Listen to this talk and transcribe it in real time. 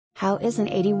How is an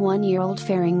 81-year-old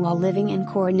faring while living in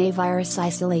coronavirus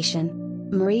isolation?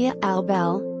 Maria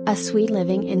Albel, a Swede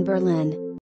living in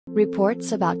Berlin,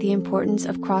 reports about the importance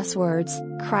of crosswords,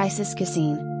 crisis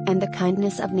cuisine, and the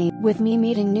kindness of neighbors. With me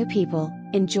meeting new people,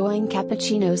 enjoying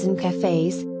cappuccinos in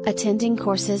cafes, attending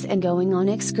courses and going on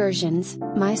excursions,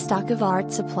 my stock of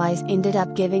art supplies ended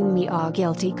up giving me a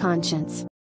guilty conscience.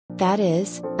 That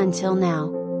is, until now.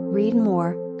 Read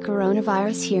more.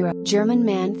 Coronavirus hero. German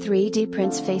man 3D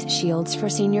prints face shields for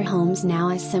senior homes. Now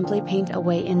I simply paint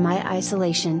away in my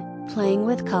isolation, playing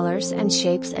with colors and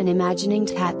shapes and imagining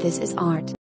that this is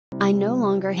art. I no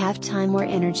longer have time or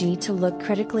energy to look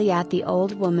critically at the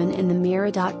old woman in the mirror.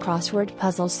 Crossword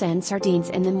puzzles and sardines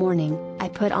in the morning. I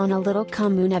put on a little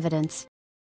common evidence.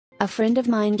 A friend of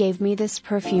mine gave me this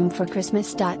perfume for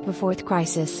Christmas. Before the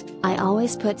crisis, I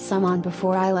always put some on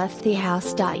before I left the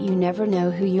house. You never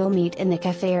know who you'll meet in the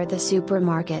cafe or the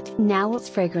supermarket. Now its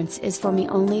fragrance is for me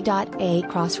only. A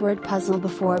crossword puzzle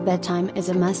before bedtime is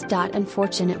a must.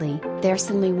 Unfortunately, there's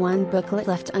only one booklet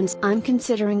left I'm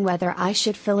considering whether I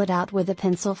should fill it out with a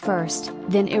pencil first,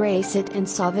 then erase it and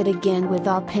solve it again with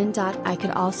a pen. I could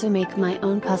also make my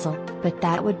own puzzle, but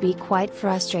that would be quite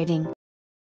frustrating.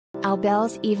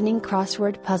 Albel's evening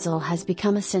crossword puzzle has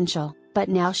become essential, but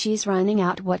now she's running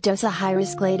out. What does a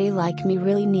high-risk lady like me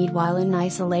really need while in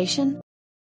isolation?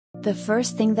 The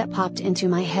first thing that popped into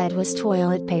my head was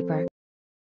toilet paper.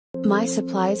 My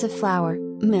supplies of flour,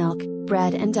 milk,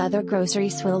 bread and other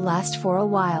groceries will last for a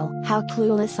while. How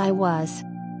clueless I was.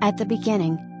 At the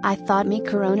beginning, I thought my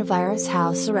coronavirus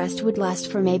house arrest would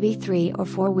last for maybe 3 or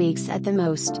 4 weeks at the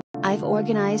most. I've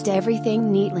organized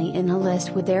everything neatly in a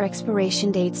list with their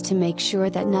expiration dates to make sure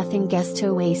that nothing gets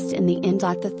to waste in the end.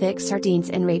 The thick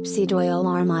sardines and rapeseed oil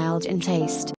are mild in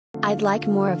taste. I'd like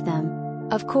more of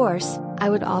them. Of course, I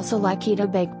would also like keto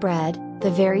baked bread, the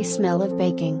very smell of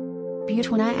baking.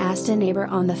 When I asked a neighbor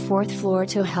on the 4th floor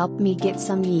to help me get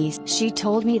some yeast, she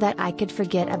told me that I could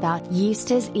forget about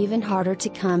yeast is even harder to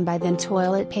come by than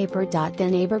toilet paper. The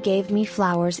neighbor gave me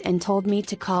flowers and told me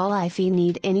to call if he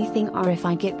need anything or if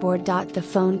I get bored. The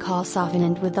phone call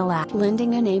softened with a laugh,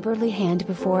 lending a neighborly hand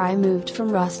before I moved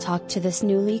from Rostock to this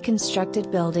newly constructed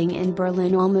building in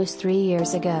Berlin almost 3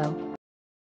 years ago.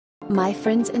 My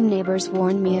friends and neighbors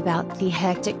warned me about the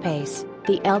hectic pace,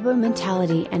 the elbow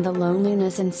mentality and the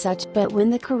loneliness and such, but when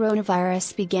the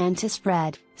coronavirus began to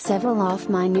spread, several of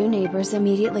my new neighbors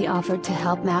immediately offered to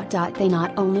help out. They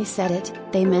not only said it,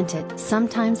 they meant it.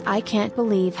 Sometimes I can't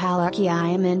believe how lucky I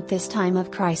am in this time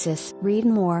of crisis. Read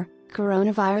more.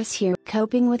 Coronavirus here.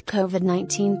 Coping with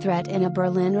COVID-19 threat in a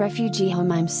Berlin refugee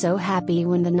home. I'm so happy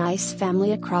when the nice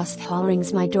family across the hall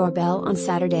rings my doorbell on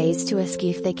Saturdays to ask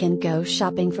if they can go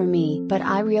shopping for me. But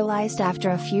I realized after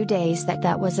a few days that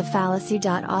that was a fallacy.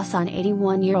 As an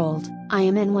 81-year-old, I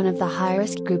am in one of the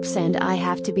high-risk groups and I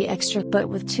have to be extra. But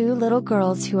with 2 little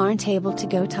girls who aren't able to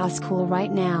go to school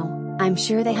right now, I'm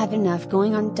sure they have enough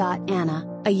going on. Anna,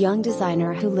 a young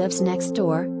designer who lives next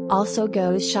door, also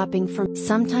goes shopping for.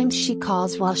 Sometimes she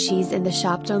calls while she's in the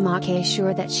shop to make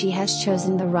sure that she has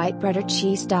chosen the right bread or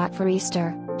cheese. For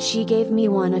Easter, she gave me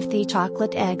one of the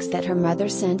chocolate eggs that her mother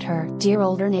sent her. Dear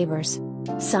older neighbors.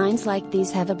 Signs like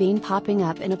these have been popping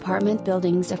up in apartment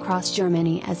buildings across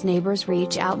Germany as neighbors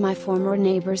reach out. My former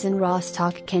neighbors in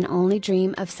Rostock can only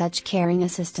dream of such caring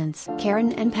assistance.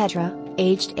 Karen and Petra,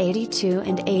 aged 82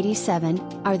 and 87,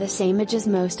 are the same age as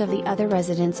most of the other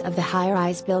residents of the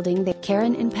high-rise building.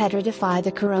 Karen and Petra defy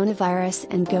the coronavirus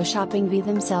and go shopping by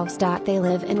themselves. They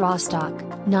live in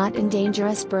Rostock, not in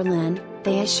dangerous Berlin,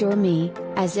 they assure me,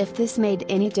 as if this made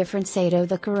any difference to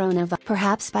the coronavirus.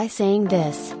 Perhaps by saying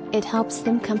this, it helps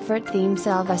them comfort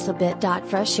themselves a bit.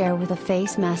 Fresh air with a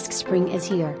face mask. Spring is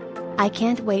here. I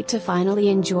can't wait to finally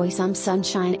enjoy some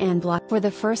sunshine and block. For the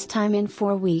first time in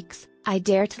 4 weeks, I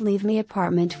dare to leave my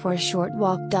apartment for a short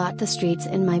walk. The streets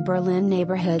in my Berlin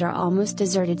neighborhood are almost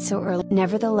deserted so early.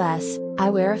 Nevertheless,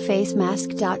 I wear a face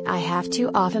mask. I have 2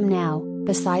 of them now,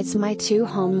 besides my 2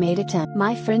 homemade attempts.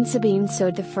 My friend Sabine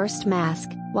sewed the first mask,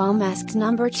 while mask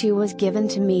number 2 was given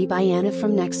to me by Anna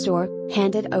from next door,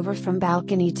 handed over from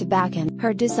balcony to balcony.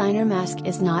 Her designer mask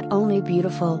is not only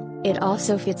beautiful, it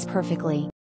also fits perfectly.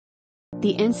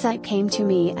 The insight came to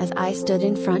me as I stood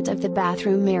in front of the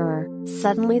bathroom mirror.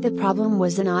 Suddenly the problem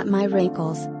was not my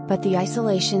wrinkles, but the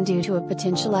isolation due to a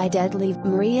potential deadly.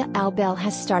 Maria Albel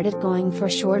has started going for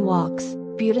short walks,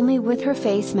 beautifully with her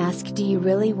face mask. Do you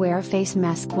really wear a face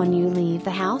mask when you leave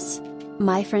the house?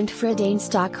 My friend Frida in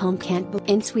Stockholm can't believe.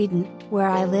 In Sweden, where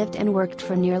I lived and worked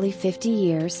for nearly 50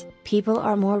 years, people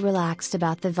are more relaxed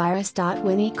about the virus.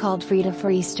 When he called Frida for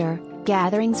Easter,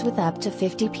 gatherings with up to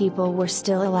 50 people were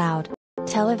still allowed.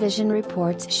 Television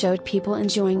reports showed people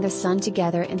enjoying the sun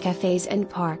together in cafes and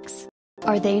parks.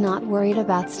 Are they not worried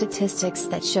about statistics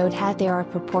that showed that there are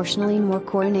proportionally more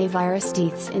coronavirus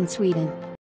deaths in Sweden,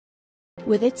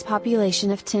 with its population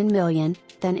of 10 million,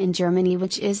 than in Germany,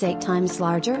 which is 8 times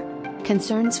larger?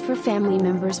 Concerns for family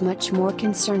members. Much more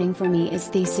concerning for me is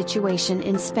the situation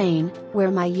in Spain, where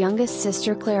my youngest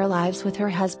sister Claire lives with her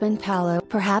husband Paolo.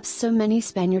 Perhaps so many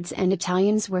Spaniards and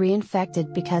Italians were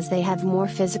reinfected because they have more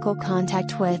physical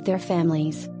contact with their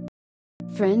families,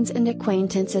 friends and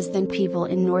acquaintances than people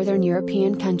in northern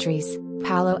European countries,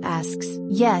 Paolo asks.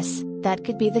 Yes, that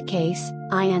could be the case,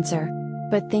 I answer.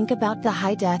 But think about the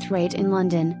high death rate in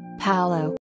London,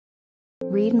 Paolo.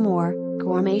 Read more.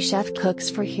 Gourmet chef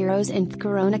cooks for heroes in the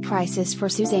corona crisis. For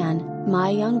Suzanne, my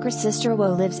younger sister who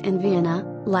lives in Vienna,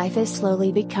 life is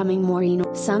slowly becoming more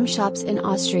normal. Some shops in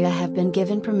Austria have been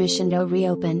given permission to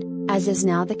reopen, as is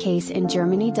now the case in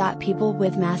Germany. People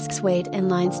with masks wait in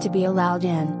lines to be allowed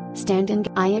in. Standing,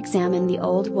 I examine the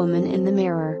old woman in the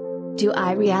mirror. Do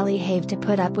I really have to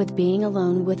put up with being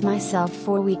alone with myself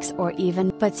for weeks or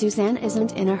even? But Suzanne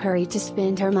isn't in a hurry to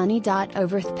spend her money.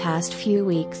 Over the past few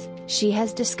weeks, she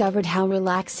has discovered how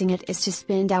relaxing it is to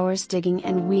spend hours digging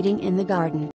and weeding in the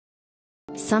garden.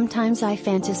 Sometimes I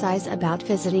fantasize about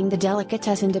visiting the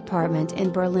delicatessen department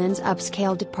in Berlin's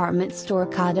upscale department store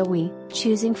Kadowi,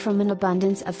 choosing from an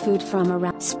abundance of food from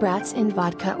around sprouts in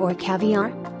vodka or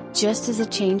caviar, just as a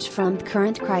change from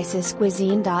current crisis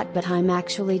cuisine. But I'm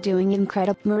actually doing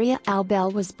incredible. Maria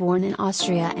Albel was born in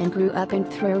Austria and grew up in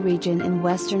the Ruhr region in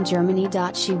western Germany.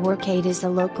 She worked as a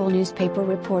local newspaper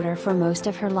reporter for most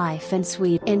of her life in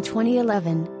Sweden. In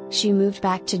 2011, she moved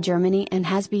back to Germany and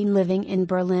has been living in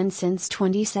Berlin since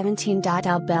 2017.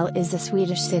 Albel is a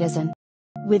Swedish citizen.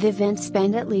 With events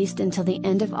spanned at least until the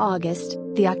end of August,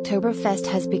 the Oktoberfest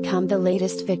has become the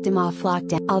latest victim of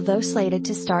lockdown. Although slated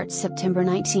to start September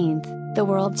 19th, the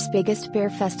world's biggest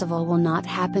beer festival will not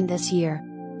happen this year.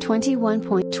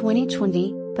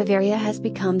 2020, Bavaria has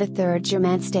become the third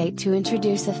German state to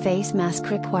introduce a face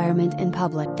mask requirement in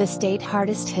public. The state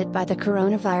hardest hit by the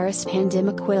coronavirus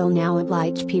pandemic will now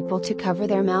oblige people to cover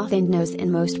their mouth and nose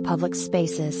in most public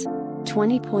spaces.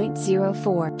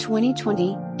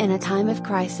 2020, in a time of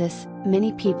crisis,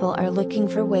 many people are looking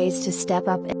for ways to step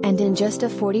up, and in just a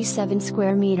 47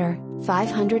 square meter,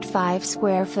 505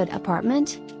 square foot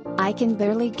apartment? I can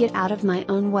barely get out of my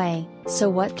own way, so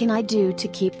what can I do to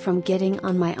keep from getting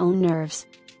on my own nerves?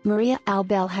 Maria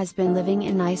Albel has been living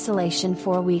in isolation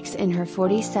for weeks in her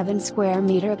 47 square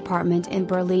meter apartment in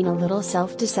Berlin. A little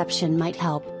self-deception might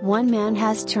help. One man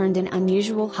has turned an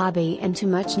unusual hobby into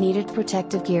much needed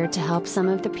protective gear to help some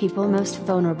of the people most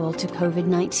vulnerable to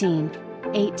COVID-19.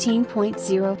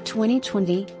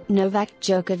 2020, Novak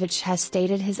Djokovic has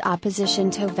stated his opposition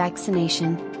to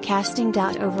vaccination, casting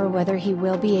doubt over whether he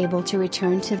will be able to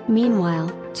return to.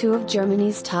 Meanwhile, 2 of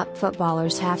Germany's top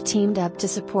footballers have teamed up to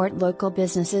support local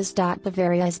businesses.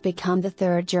 Bavaria has become the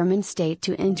third German state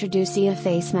to introduce a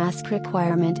face mask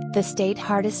requirement. The state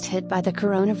hardest hit by the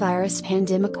coronavirus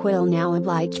pandemic will now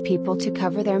oblige people to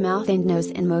cover their mouth and nose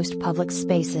in most public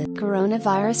spaces.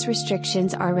 Coronavirus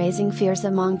restrictions are raising fears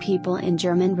among people in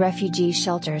German refugee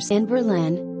shelters. In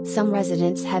Berlin, some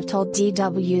residents have told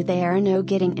DW they are not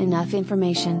getting enough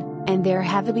information, and there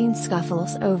have been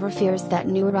scuffles over fears that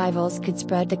new arrivals could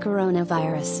spread the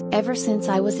coronavirus. Ever since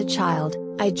I was a child,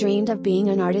 I dreamed of being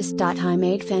an artist. I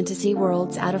made fantasy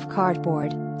worlds out of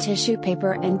cardboard, tissue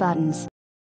paper and buttons.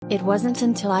 It wasn't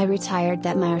until I retired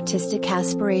that my artistic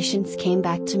aspirations came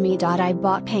back to me. I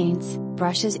bought paints,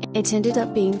 brushes. It ended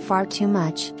up being far too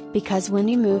much, because when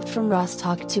we moved from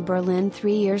Rostock to Berlin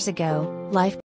 3 years ago, life